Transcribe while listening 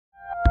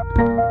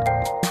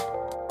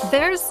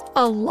There's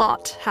a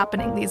lot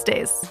happening these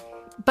days,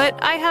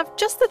 but I have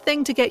just the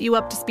thing to get you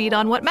up to speed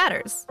on what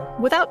matters,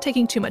 without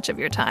taking too much of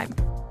your time.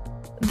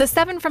 The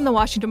 7 from the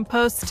Washington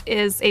Post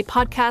is a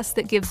podcast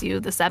that gives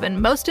you the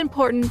 7 most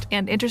important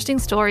and interesting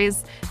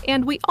stories,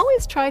 and we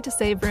always try to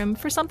save room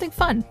for something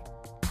fun.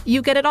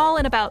 You get it all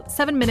in about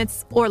 7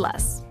 minutes or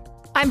less.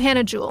 I'm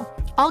Hannah Jewell.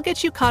 I'll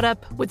get you caught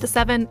up with the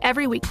 7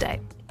 every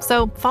weekday.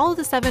 So follow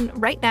the 7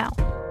 right now.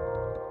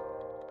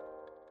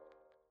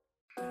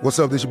 What's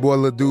up, this your boy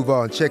Lil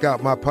Duval, and check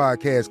out my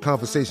podcast,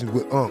 Conversations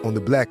with Unc, on the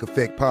Black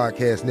Effect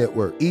Podcast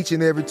Network. Each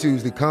and every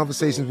Tuesday,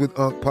 Conversations with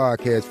Unc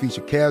podcast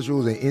feature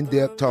casual and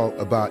in-depth talk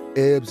about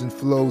ebbs and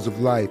flows of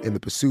life and the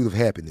pursuit of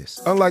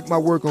happiness. Unlike my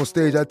work on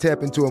stage, I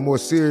tap into a more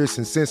serious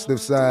and sensitive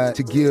side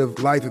to give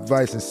life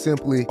advice and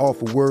simply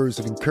offer words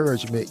of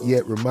encouragement,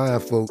 yet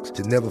remind folks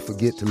to never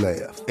forget to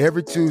laugh.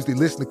 Every Tuesday,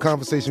 listen to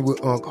Conversation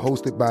with Unc,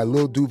 hosted by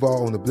Lil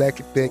Duval on the Black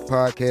Effect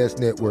Podcast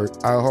Network,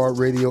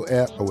 iHeartRadio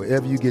app, or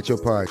wherever you get your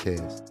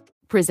podcasts.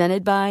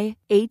 Presented by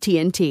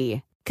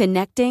AT&T.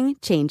 Connecting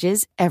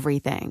changes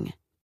everything.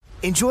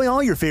 Enjoy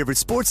all your favorite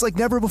sports like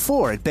never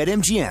before at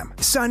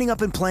BetMGM. Signing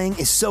up and playing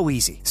is so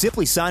easy.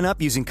 Simply sign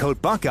up using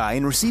code Buckeye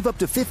and receive up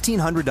to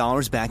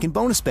 $1,500 back in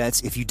bonus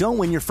bets if you don't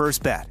win your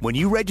first bet. When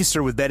you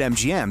register with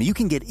BetMGM, you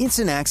can get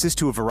instant access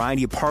to a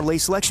variety of parlay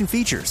selection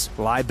features,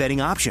 live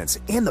betting options,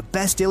 and the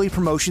best daily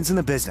promotions in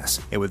the business.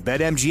 And with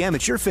BetMGM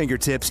at your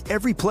fingertips,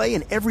 every play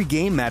and every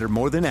game matter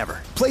more than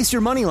ever. Place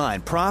your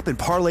moneyline, prop, and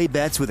parlay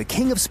bets with the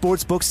king of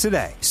sportsbooks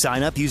today.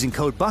 Sign up using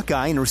code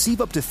Buckeye and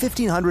receive up to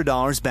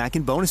 $1,500 back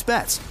in bonus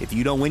bets if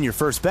you don't win your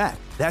first bet.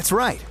 That's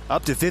right,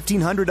 up to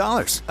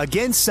 $1,500.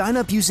 Again, sign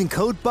up using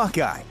code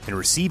Buckeye and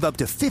receive up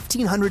to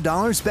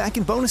 $1,500 back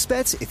in bonus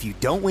bets if you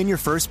don't win your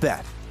first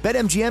bet.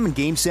 BetMGM and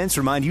GameSense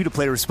remind you to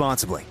play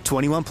responsibly.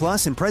 21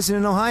 plus and present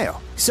in Ohio.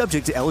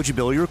 Subject to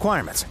eligibility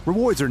requirements.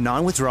 Rewards are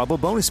non-withdrawable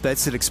bonus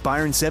bets that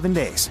expire in 7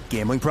 days.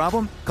 Gambling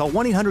problem? Call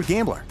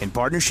 1-800-GAMBLER in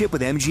partnership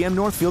with MGM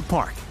Northfield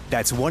Park.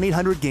 That's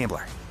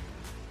 1-800-GAMBLER.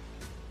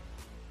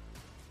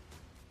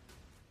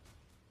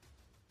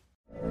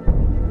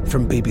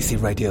 From BBC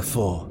Radio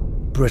 4,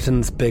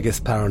 Britain's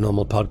biggest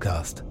paranormal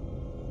podcast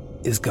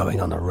is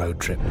going on a road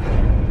trip.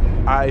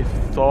 I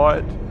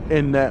thought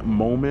in that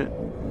moment,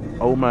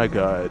 oh my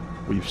God,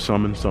 we've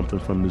summoned something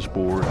from this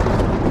board.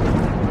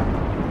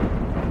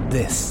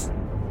 This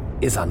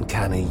is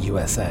Uncanny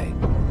USA.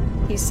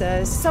 He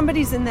says,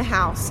 somebody's in the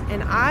house,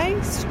 and I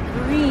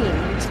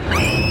screamed.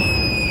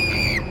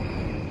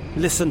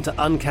 Listen to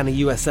Uncanny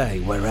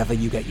USA wherever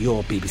you get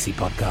your BBC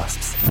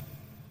podcasts,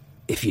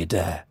 if you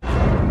dare.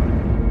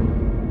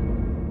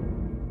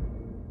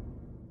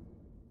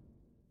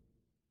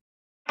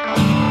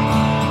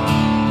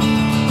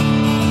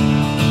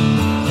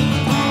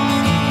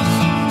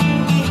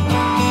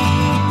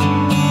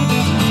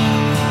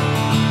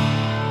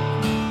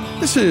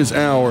 This is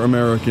Our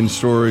American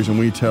Stories, and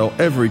we tell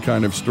every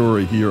kind of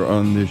story here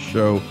on this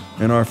show.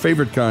 And our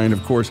favorite kind,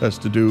 of course, has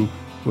to do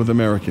with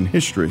American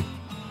history.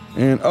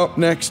 And up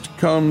next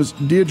comes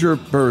Deirdre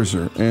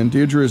Birzer. And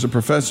Deirdre is a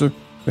professor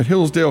at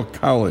Hillsdale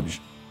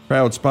College,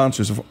 proud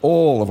sponsors of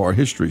all of our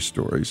history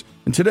stories.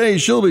 And today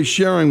she'll be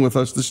sharing with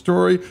us the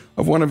story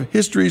of one of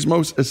history's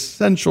most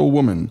essential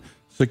women,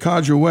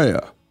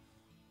 Sacagawea.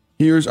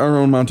 Here's our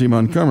own Monty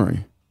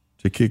Montgomery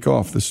to kick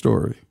off the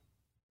story.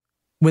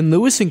 When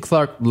Lewis and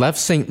Clark left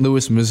St.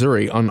 Louis,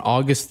 Missouri on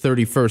August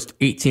 31st,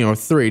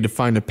 1803 to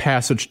find a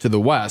passage to the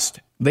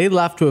west, they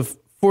left with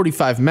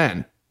 45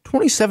 men,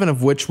 27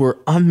 of which were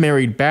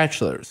unmarried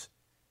bachelors.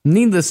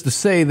 Needless to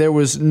say, there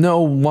was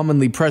no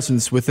womanly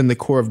presence within the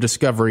Corps of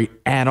Discovery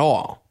at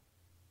all.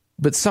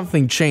 But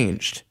something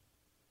changed.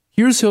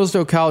 Here's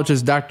Hillsdale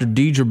College's Dr.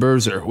 Deirdre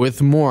Birzer with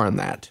more on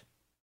that.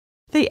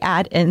 They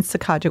add in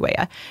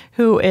Sacagawea,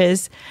 who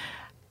is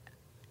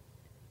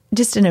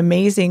just an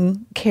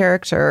amazing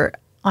character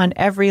on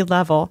every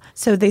level.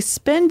 So they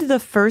spend the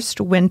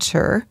first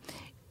winter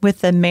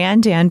with the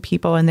Mandan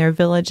people in their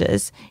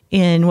villages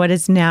in what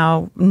is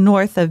now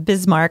north of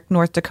Bismarck,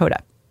 North Dakota.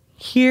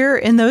 Here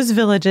in those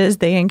villages,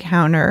 they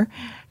encounter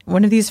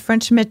one of these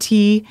French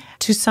Métis,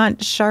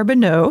 Toussaint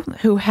Charbonneau,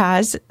 who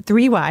has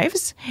 3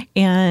 wives,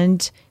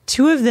 and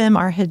 2 of them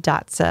are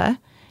Hidatsa,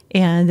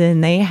 and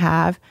then they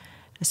have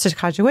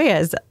Sacagawea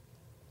as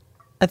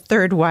a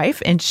 3rd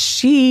wife, and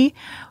she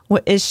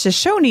is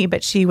Shoshone,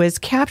 but she was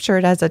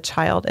captured as a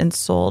child and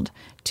sold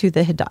to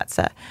the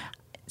Hidatsa.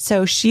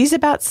 So she's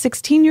about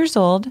 16 years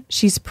old.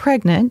 She's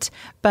pregnant,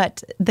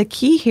 but the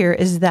key here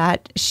is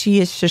that she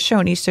is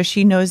Shoshone, so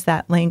she knows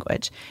that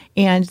language.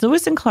 And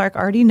Lewis and Clark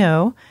already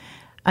know,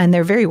 and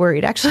they're very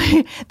worried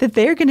actually, that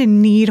they're going to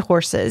need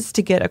horses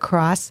to get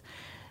across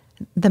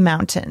the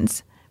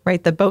mountains,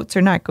 right? The boats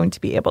are not going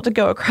to be able to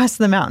go across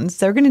the mountains.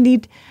 They're going to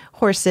need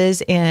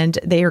horses, and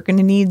they are going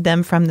to need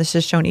them from the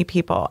Shoshone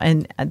people.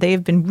 And they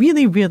have been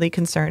really, really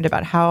concerned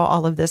about how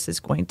all of this is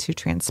going to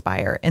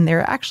transpire. And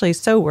they're actually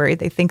so worried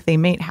they think they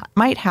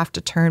might have to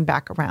turn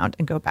back around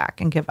and go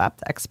back and give up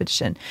the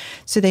expedition.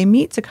 So they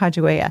meet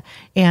Sacagawea,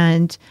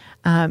 and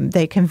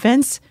they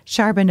convince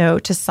Charbonneau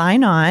to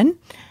sign on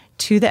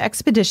to the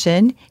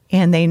expedition,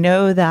 and they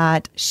know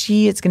that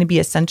she is going to be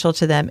essential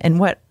to them. And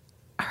what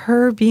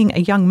her being a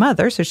young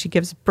mother, so she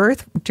gives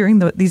birth during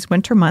these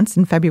winter months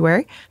in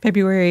February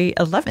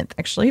 11th,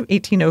 actually,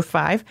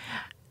 1805,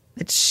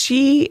 that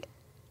she,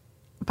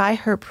 by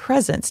her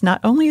presence,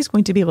 not only is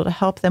going to be able to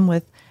help them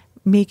with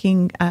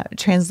making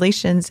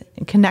translations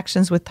and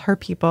connections with her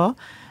people,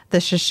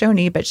 the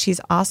Shoshone, but she's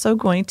also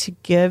going to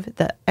give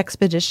the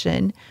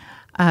expedition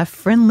a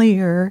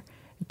friendlier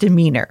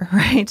demeanor,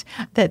 right?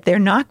 That they're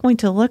not going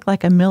to look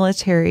like a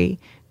military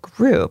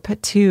group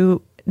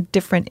to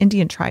different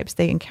Indian tribes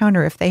they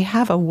encounter if they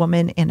have a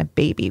woman and a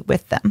baby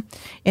with them.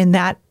 And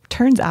that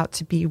turns out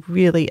to be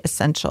really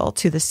essential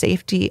to the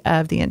safety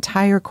of the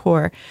entire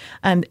Corps.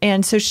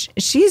 And so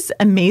she's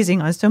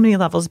amazing on so many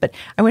levels, but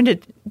I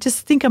wanted to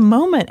just think a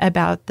moment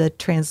about the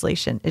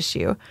translation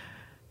issue.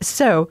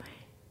 So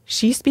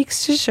she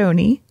speaks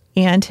Shoshone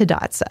and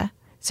Hidatsa.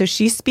 So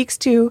she speaks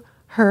to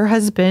her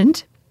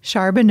husband,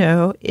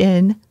 Charbonneau,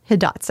 in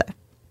Hidatsa.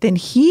 Then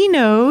he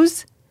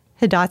knows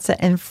Hidatsa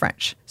and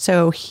French.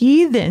 So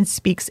he then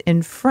speaks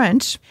in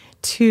French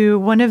to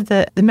one of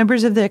the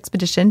members of the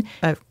expedition,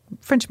 a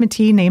French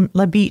Métis named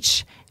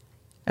Labiche.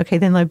 Okay,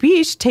 then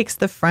Labiche takes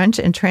the French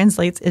and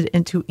translates it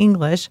into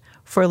English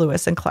for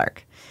Lewis and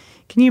Clark.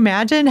 Can you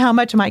imagine how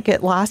much might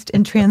get lost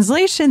in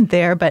translation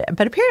there? But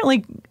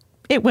apparently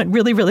it went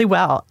really, really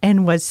well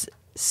and was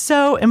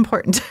so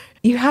important.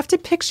 You have to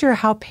picture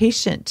how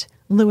patient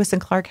Lewis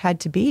and Clark had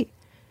to be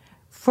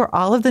for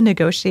all of the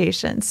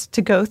negotiations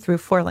to go through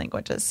 4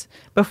 languages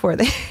before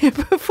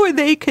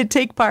they could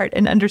take part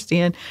and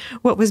understand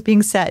what was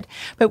being said.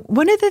 But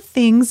one of the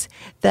things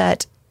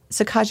that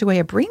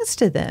Sacagawea brings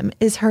to them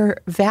is her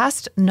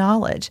vast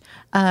knowledge,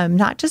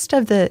 not just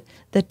of the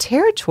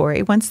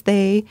territory. Once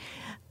they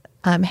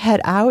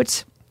head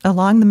out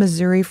along the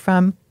Missouri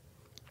from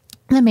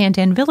the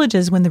Mandan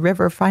villages, when the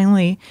river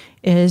finally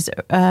is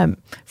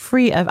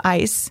free of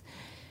ice,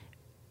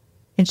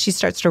 and she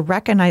starts to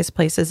recognize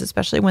places,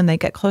 especially when they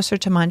get closer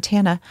to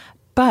Montana.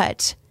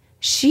 But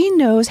she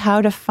knows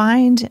how to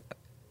find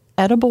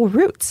edible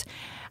roots.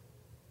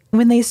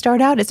 When they start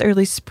out, it's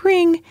early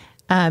spring.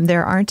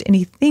 There aren't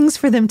any things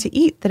for them to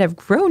eat that have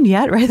grown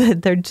yet,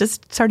 right? They're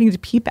just starting to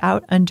peep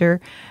out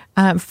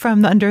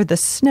from under the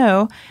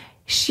snow.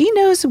 She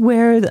knows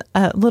where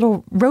the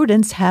little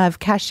rodents have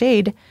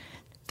cached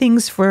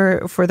things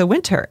for the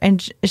winter.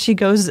 And she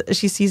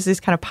sees these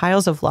kind of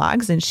piles of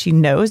logs, and she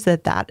knows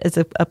that is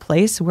a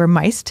place where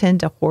mice tend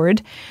to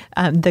hoard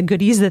the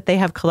goodies that they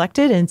have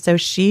collected. And so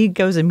she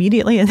goes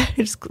immediately, and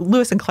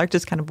Lewis and Clark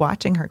just kind of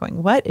watching her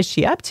going, what is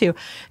she up to?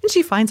 And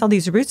she finds all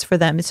these roots for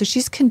them. And so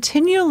she's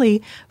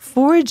continually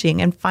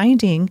foraging and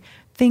finding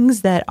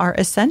things that are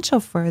essential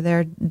for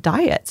their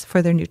diets,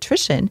 for their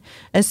nutrition,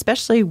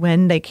 especially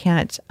when they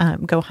can't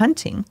go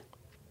hunting.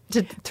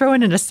 To throw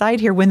in an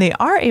aside here, when they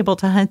are able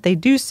to hunt, they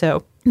do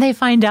so. They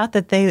find out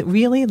that they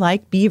really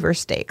like beaver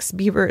steaks.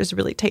 Beaver is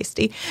really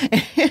tasty.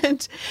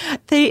 And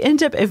they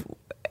end up, if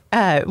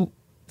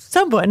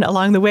someone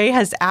along the way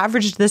has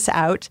averaged this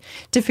out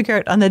to figure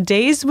out on the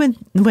days when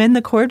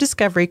the Corps of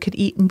Discovery could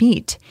eat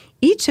meat,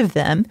 each of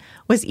them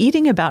was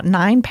eating about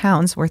 9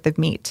 pounds worth of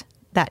meat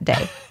that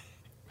day.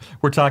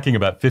 We're talking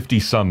about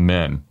 50-some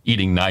men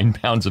eating 9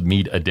 pounds of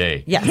meat a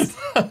day. Yes.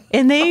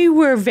 And they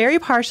were very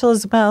partial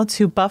as well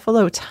to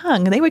buffalo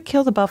tongue. They would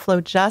kill the buffalo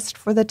just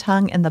for the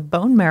tongue and the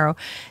bone marrow.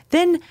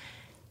 Then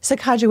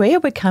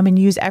Sacagawea would come and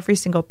use every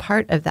single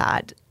part of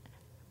that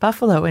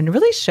buffalo and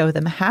really show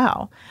them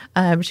how.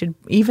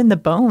 Even the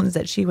bones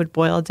that she would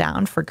boil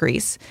down for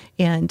grease,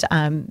 and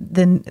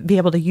then be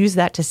able to use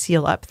that to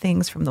seal up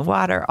things from the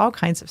water, all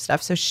kinds of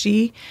stuff. So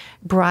she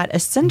brought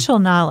essential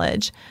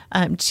knowledge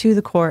to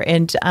the Corps.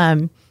 And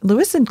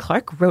Lewis and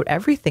Clark wrote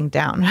everything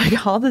down,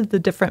 all of the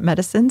different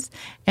medicines.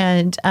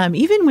 And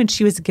even when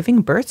she was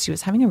giving birth, she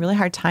was having a really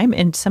hard time.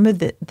 And some of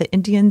the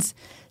Indians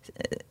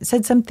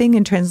said something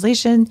in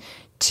translation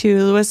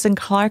to Lewis and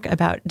Clark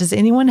about, does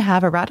anyone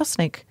have a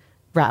rattlesnake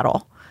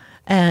rattle?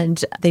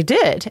 And they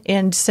did.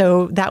 And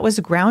so that was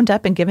ground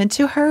up and given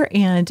to her,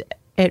 and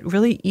it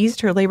really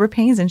eased her labor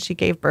pains, and she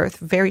gave birth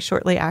very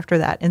shortly after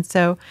that. And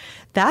so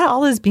that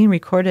all is being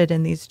recorded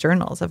in these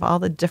journals of all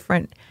the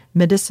different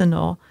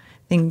medicinal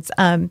things.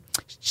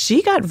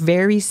 She got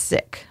very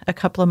sick a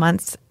couple of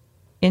months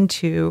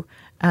into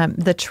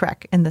the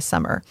trek in the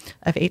summer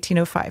of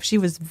 1805. She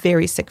was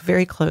very sick,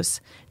 very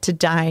close to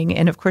dying.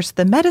 And of course,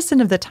 the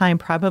medicine of the time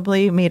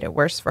probably made it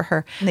worse for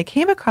her. And they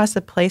came across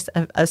a place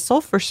of a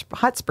sulfur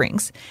hot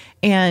springs.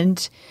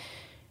 And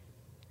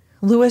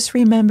Lewis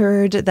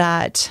remembered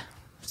that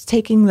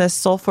taking the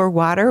sulfur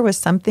water was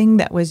something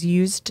that was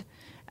used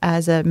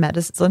as a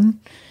medicine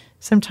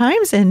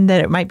sometimes, and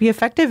that it might be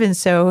effective. And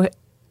so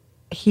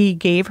he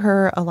gave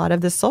her a lot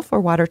of the sulfur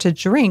water to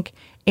drink,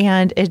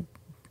 and it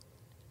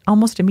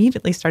almost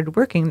immediately started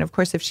working. And of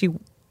course, if she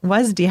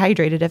was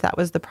dehydrated, if that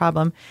was the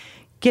problem,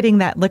 getting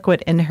that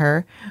liquid in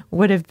her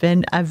would have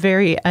been a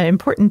very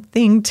important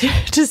thing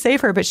to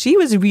save her, but she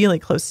was really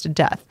close to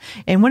death.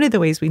 And one of the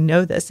ways we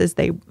know this is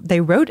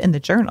they wrote in the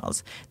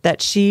journals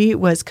that she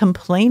was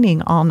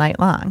complaining all night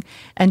long,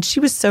 and she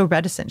was so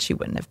reticent she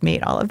wouldn't have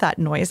made all of that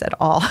noise at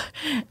all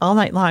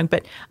night long.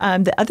 But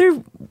the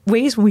other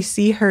ways we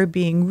see her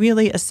being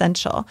really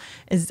essential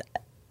is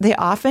they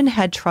often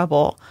had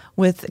trouble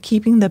with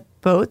keeping the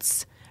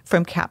boats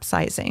from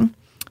capsizing.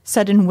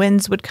 Sudden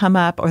winds would come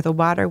up, or the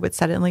water would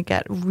suddenly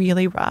get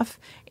really rough,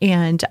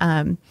 and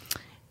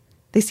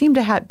they seem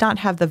to not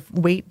have the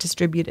weight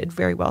distributed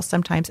very well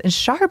sometimes. And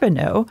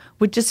Charbonneau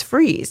would just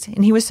freeze,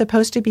 and he was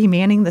supposed to be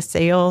manning the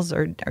sails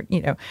or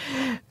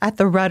at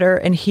the rudder,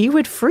 and he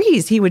would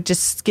freeze. He would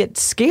just get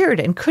scared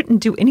and couldn't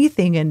do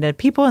anything. And the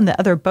people in the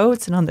other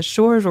boats and on the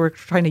shores were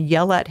trying to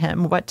yell at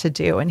him what to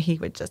do, and he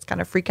would just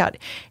kind of freak out.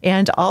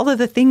 And all of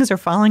the things are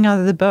falling out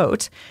of the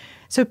boat.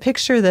 So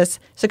picture this,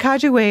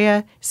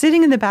 Sacagawea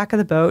sitting in the back of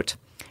the boat,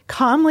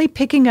 calmly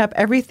picking up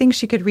everything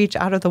she could reach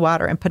out of the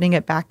water and putting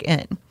it back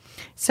in.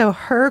 So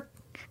her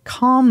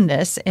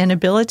calmness and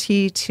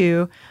ability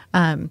to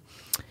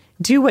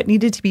do what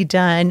needed to be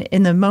done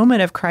in the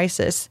moment of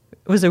crisis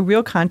was a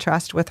real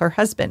contrast with her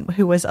husband,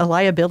 who was a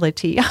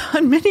liability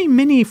on many,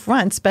 many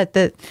fronts, but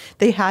that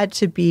they had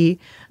to be,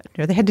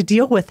 they had to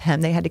deal with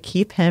him. They had to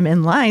keep him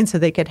in line so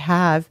they could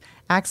have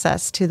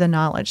access to the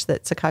knowledge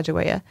that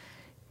Sacagawea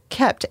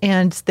kept.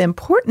 And the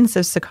importance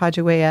of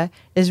Sacagawea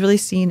is really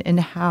seen in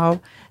how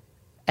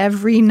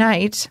every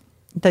night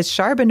the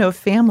Charbonneau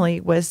family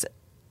was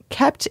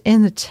kept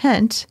in the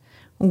tent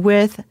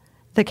with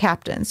the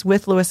captains,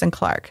 with Lewis and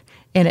Clark.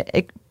 And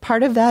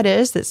part of that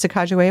is that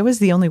Sacagawea was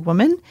the only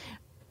woman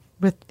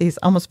with these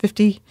almost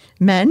 50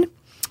 men.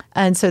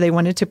 And so they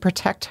wanted to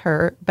protect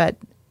her, but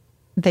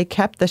they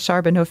kept the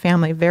Charbonneau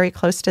family very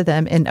close to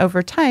them, and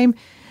over time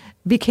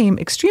became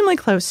extremely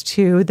close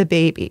to the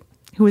baby,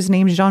 who was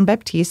named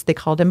Jean-Baptiste. They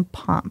called him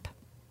Pomp.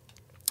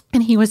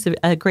 And he was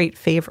a great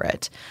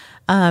favorite.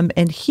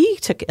 And he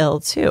took ill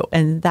too.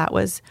 And that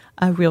was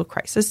a real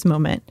crisis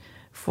moment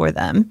for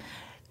them.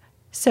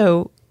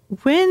 So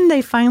when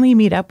they finally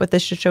meet up with the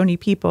Shoshone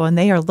people, and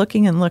they are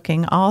looking and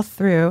looking all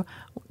through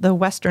the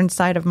western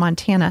side of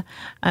Montana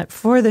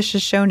for the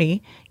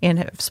Shoshone, and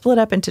have split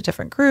up into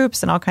different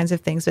groups and all kinds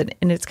of things. And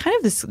it's kind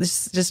of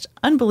this just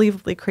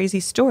unbelievably crazy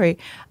story.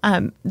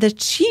 The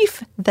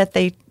chief that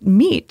they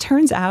meet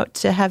turns out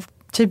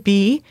to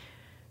be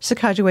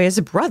Sacagawea's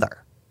brother.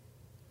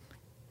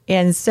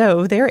 And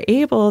so they're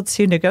able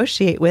to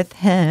negotiate with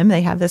him.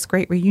 They have this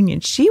great reunion.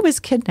 She was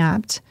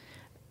kidnapped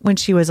when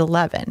she was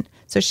 11.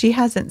 So she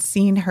hasn't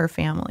seen her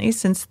family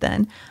since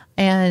then.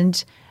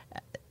 And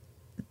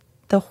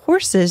the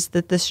horses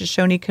that the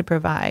Shoshone could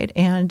provide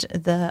and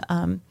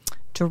the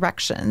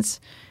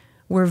directions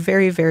were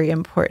very, very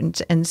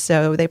important. And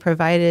so they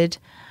provided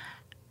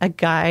a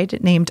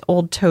guide named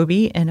Old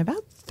Toby and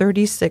about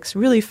 36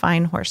 really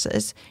fine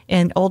horses.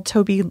 And Old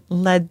Toby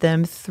led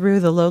them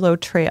through the Lolo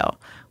Trail,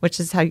 which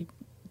is how you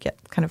get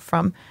kind of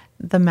from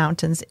the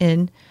mountains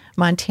in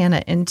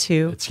Montana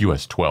into... It's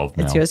US 12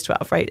 now. It's US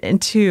 12, right,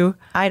 into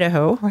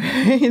Idaho,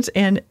 right?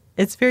 And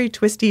it's very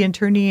twisty and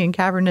turny and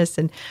cavernous,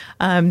 and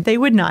they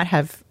would not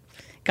have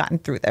gotten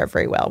through there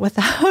very well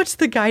without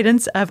the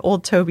guidance of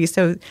Old Toby.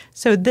 So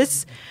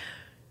this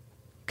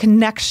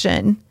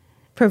connection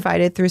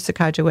provided through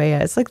Sacagawea,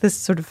 it's like this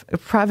sort of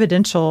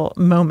providential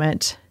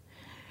moment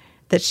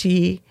that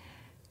she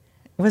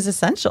was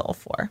essential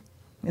for.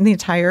 And the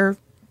entire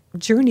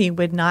journey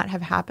would not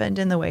have happened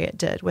in the way it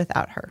did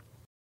without her.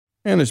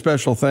 And a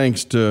special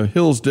thanks to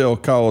Hillsdale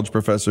College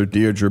professor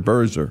Deirdre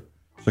Berzer.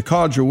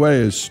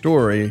 Sacagawea's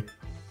story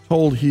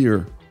told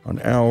here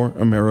on Our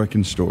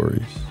American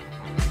Stories.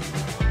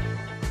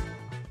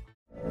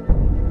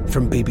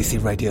 From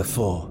BBC Radio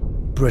 4,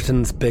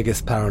 Britain's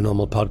biggest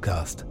paranormal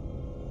podcast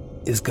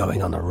is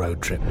going on a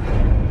road trip.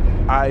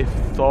 I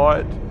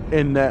thought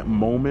in that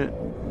moment,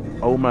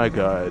 oh my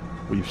God,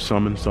 we've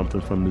summoned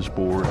something from this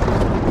board.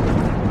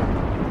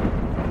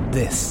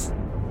 This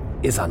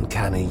is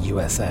Uncanny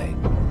USA.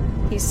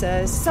 He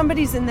says,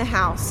 somebody's in the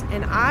house,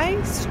 and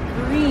I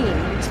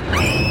screamed.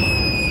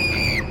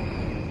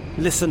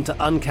 Listen to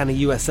Uncanny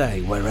USA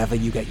wherever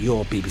you get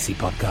your BBC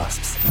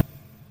podcasts,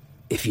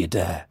 if you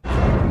dare.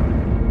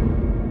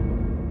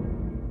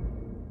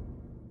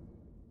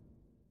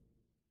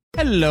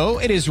 Hello,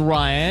 it is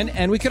Ryan,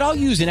 and we could all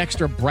use an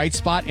extra bright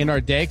spot in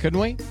our day, couldn't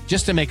we?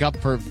 Just to make up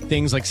for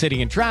things like sitting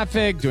in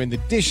traffic, doing the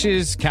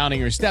dishes, counting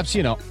your steps,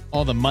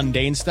 all the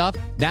mundane stuff.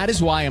 That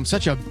is why I'm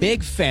such a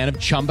big fan of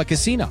Chumba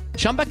Casino.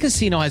 Chumba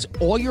Casino has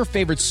all your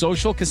favorite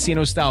social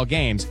casino-style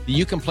games that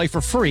you can play for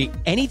free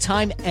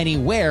anytime,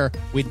 anywhere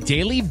with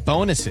daily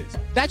bonuses.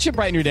 That should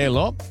brighten your day a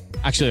little.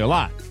 Actually, a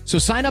lot. So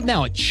sign up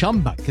now at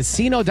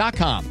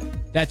ChumbaCasino.com.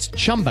 That's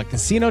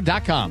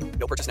ChumbaCasino.com.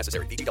 No purchase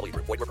necessary. VGW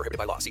Group. Void where prohibited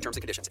by law. See terms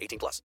and conditions.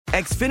 18+.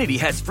 Xfinity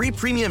has free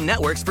premium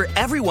networks for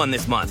everyone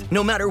this month,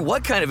 no matter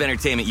what kind of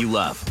entertainment you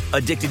love.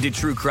 Addicted to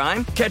true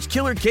crime? Catch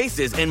killer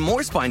cases and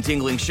more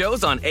spine-tingling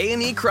shows on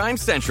A&E Crime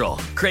Central.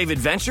 Crave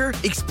adventure?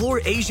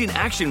 Explore Asian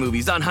action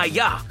movies on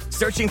Hi-YAH.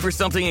 Searching for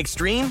something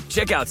extreme?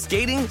 Check out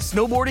skating,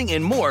 snowboarding,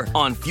 and more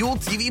on Fuel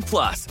TV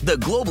Plus, the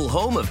global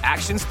home of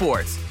action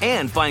sports.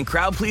 And find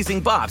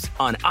crowd-pleasing bops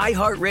on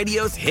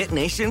iHeartRadio's Hit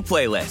Nation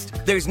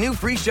playlist. There's new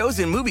free shows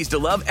and movies to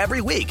love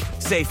every week.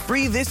 Say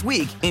free this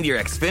week in your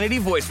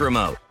Xfinity voice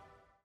remote.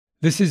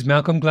 This is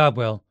Malcolm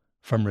Gladwell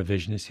from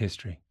Revisionist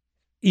History.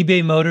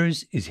 eBay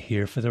Motors is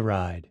here for the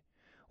ride.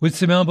 With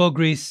some elbow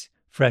grease,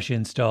 fresh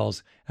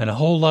installs, and a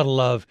whole lot of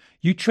love,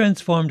 you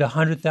transformed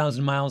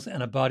 100,000 miles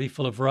and a body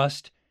full of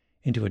rust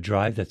into a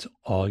drive that's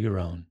all your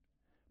own.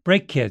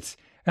 Brake kits,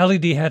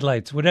 LED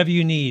headlights, whatever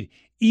you need,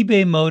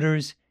 eBay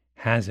Motors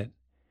has it.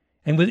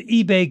 And with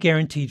eBay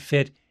Guaranteed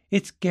Fit,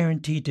 it's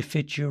guaranteed to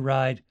fit your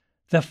ride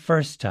the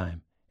first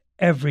time,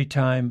 every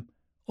time,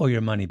 or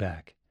your money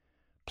back.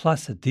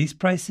 Plus, at these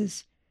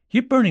prices,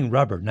 you're burning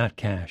rubber, not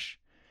cash.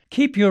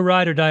 Keep your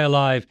ride or die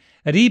alive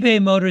at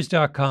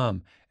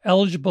ebaymotors.com.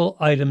 Eligible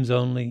items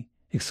only.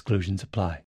 Exclusions apply.